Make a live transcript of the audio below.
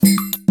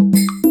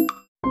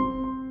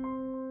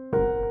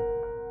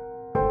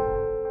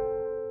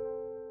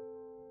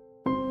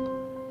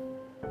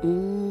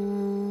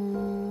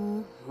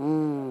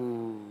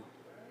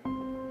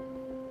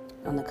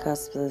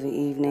cusp of the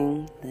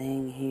evening,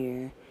 laying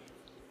here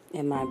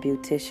in my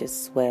beauticious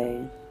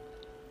sway,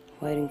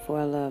 waiting for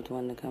a loved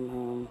one to come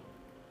home.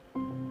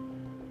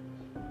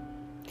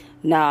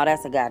 No,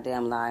 that's a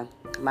goddamn lie.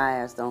 My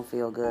ass don't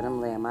feel good.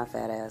 I'm laying my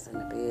fat ass in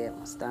the bed.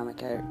 My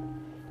stomach hurt.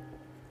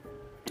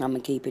 I'm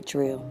gonna keep it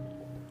real.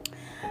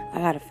 I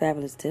got a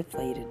fabulous tip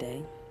for you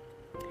today.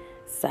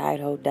 Side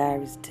Hoe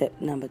Diaries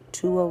tip number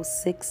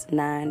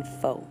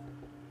 20694.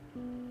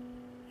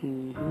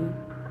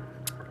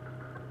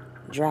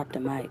 Drop the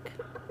mic.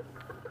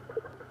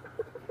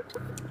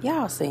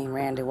 Y'all seen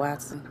Randy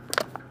Watson?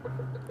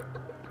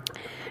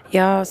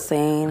 Y'all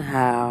seen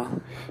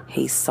how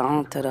he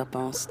sauntered up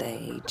on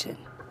stage and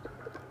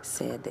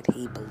said that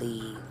he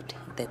believed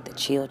that the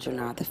children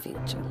are the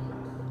future?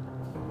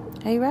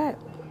 Hey, right.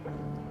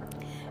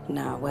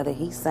 Now, whether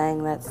he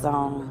sang that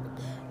song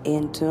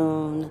in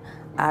tune,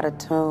 out of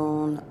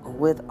tune,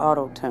 with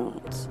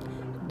auto-tunes,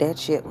 that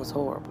shit was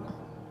horrible.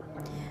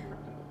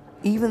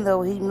 Even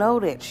though he know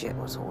that shit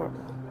was horrible,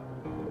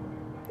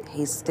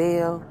 he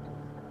still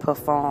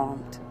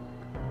performed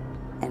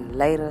and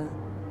later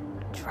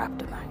dropped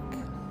the mic.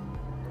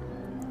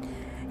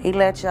 He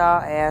let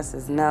y'all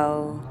asses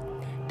know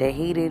that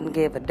he didn't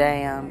give a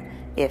damn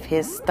if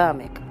his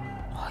stomach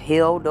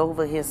held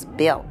over his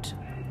belt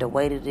the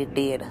way that it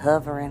did,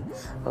 hovering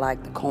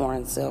like the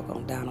corn silk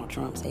on Donald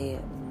Trump's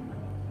head.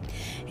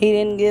 He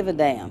didn't give a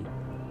damn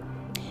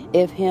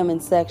if him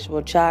and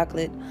Sexual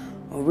Chocolate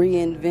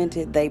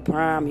reinvented their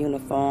prom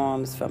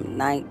uniforms from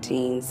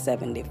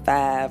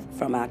 1975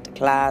 from out the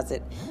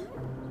closet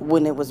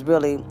when it was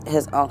really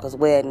his uncle's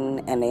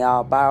wedding and they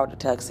all borrowed the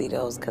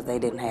tuxedos because they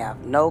didn't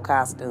have no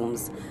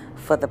costumes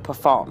for the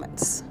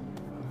performance.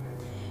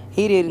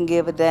 He didn't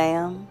give a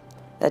damn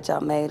that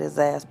y'all made his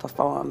ass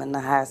perform in the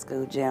high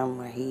school gym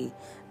where he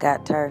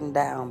got turned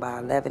down by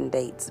 11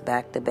 dates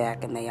back to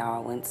back and they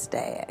all went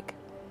stag.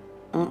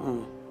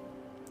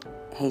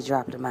 He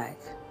dropped the mic.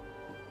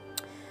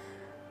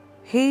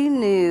 He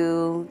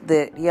knew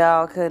that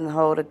y'all couldn't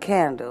hold a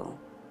candle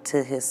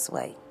to his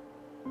sway.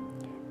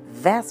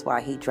 That's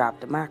why he dropped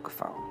the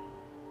microphone.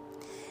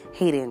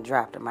 He didn't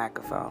drop the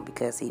microphone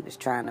because he was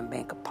trying to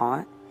make a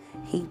point.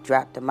 He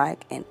dropped the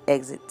mic and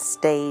exit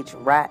stage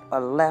right or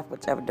left,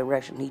 whichever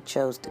direction he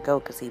chose to go,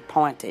 because he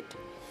pointed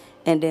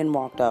and then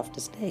walked off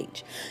the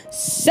stage.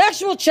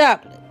 Sexual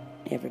Chocolate.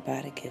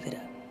 Everybody give it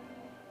up.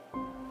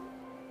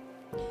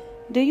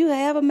 Do you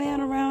have a man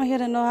around here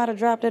that know how to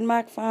drop that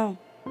microphone?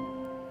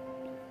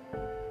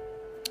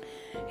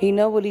 He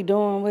know what he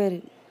doing with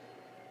it.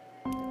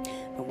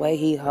 The way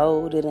he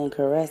hold it and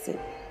caress it.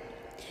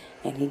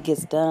 And he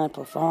gets done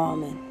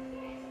performing.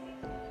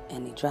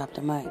 And he dropped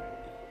the mic.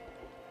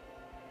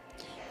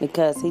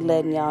 Because he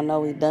letting y'all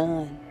know he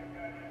done.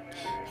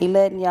 He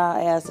letting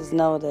y'all asses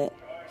know that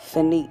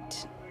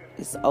finite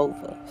is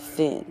over.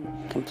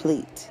 Fin.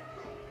 Complete.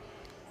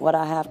 What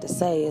I have to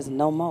say is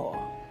no more.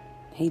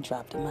 He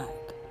dropped the mic.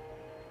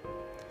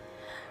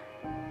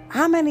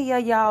 How many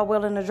of y'all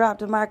willing to drop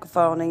the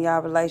microphone in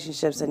y'all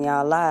relationships and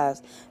y'all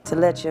lives to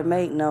let your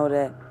mate know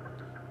that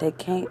they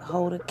can't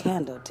hold a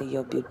candle to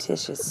your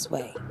beauticious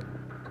sway?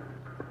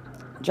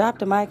 Drop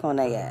the mic on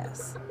their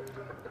ass.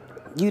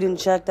 You done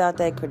checked out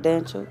their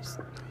credentials.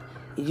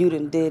 You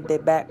done did their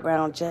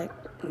background check.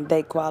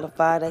 They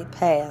qualified. They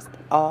passed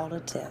all the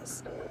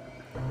tests.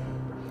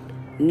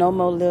 No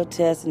more little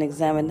tests and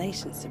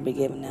examinations to be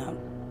given out.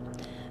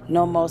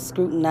 No more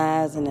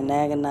scrutinizing and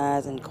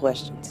agonizing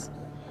questions.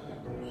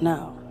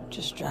 No,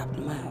 just drop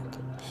the mic.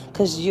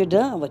 Because you're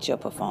done with your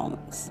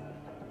performance.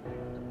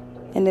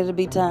 And it'll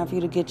be time for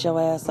you to get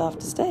your ass off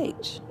the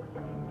stage.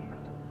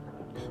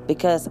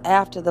 Because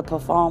after the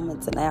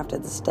performance and after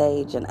the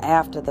stage and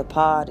after the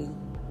party,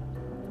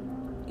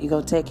 you're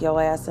going to take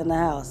your ass in the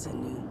house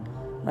and you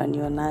run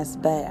you a nice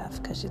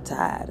bath because you're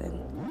tired and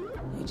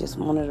you just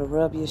wanted to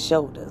rub your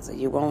shoulders or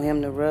you want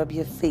him to rub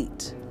your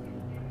feet.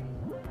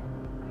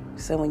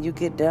 So when you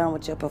get done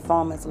with your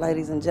performance,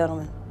 ladies and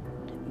gentlemen,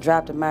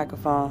 drop the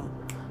microphone,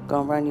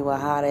 gonna run you a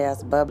hot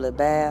ass bubbly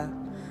bath.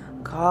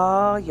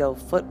 Call your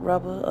foot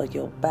rubber or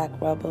your back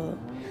rubber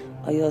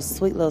or your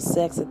sweet little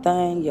sexy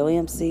thing, your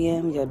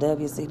MCM, your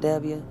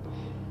WCW,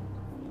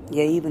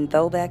 your even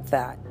throwback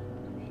thought,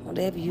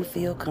 whatever you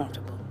feel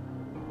comfortable.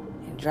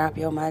 And drop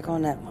your mic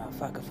on that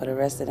motherfucker for the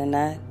rest of the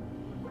night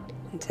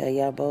until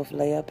y'all both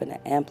lay up in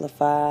the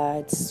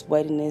amplified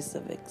sweatiness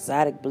of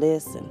exotic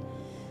bliss and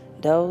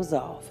doze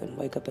off and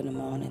wake up in the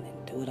morning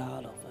and do it all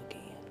over.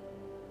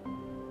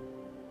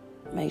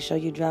 Make sure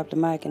you drop the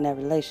mic in that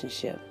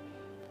relationship.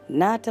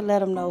 Not to let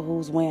them know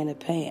who's wearing the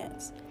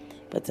pants,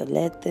 but to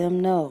let them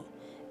know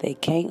they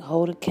can't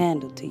hold a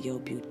candle to your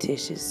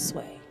beauticious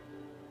sway.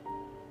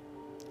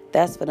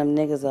 That's for them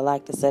niggas that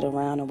like to sit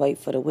around and wait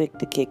for the wick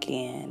to kick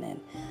in and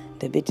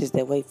the bitches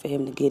that wait for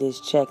him to get his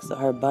checks so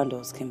her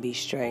bundles can be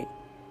straight.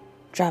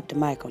 Drop the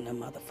mic on them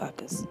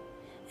motherfuckers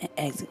and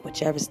exit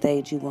whichever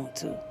stage you want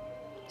to.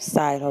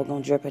 Side hoe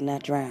gonna drip and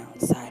not drown.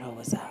 Side hoe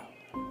is out.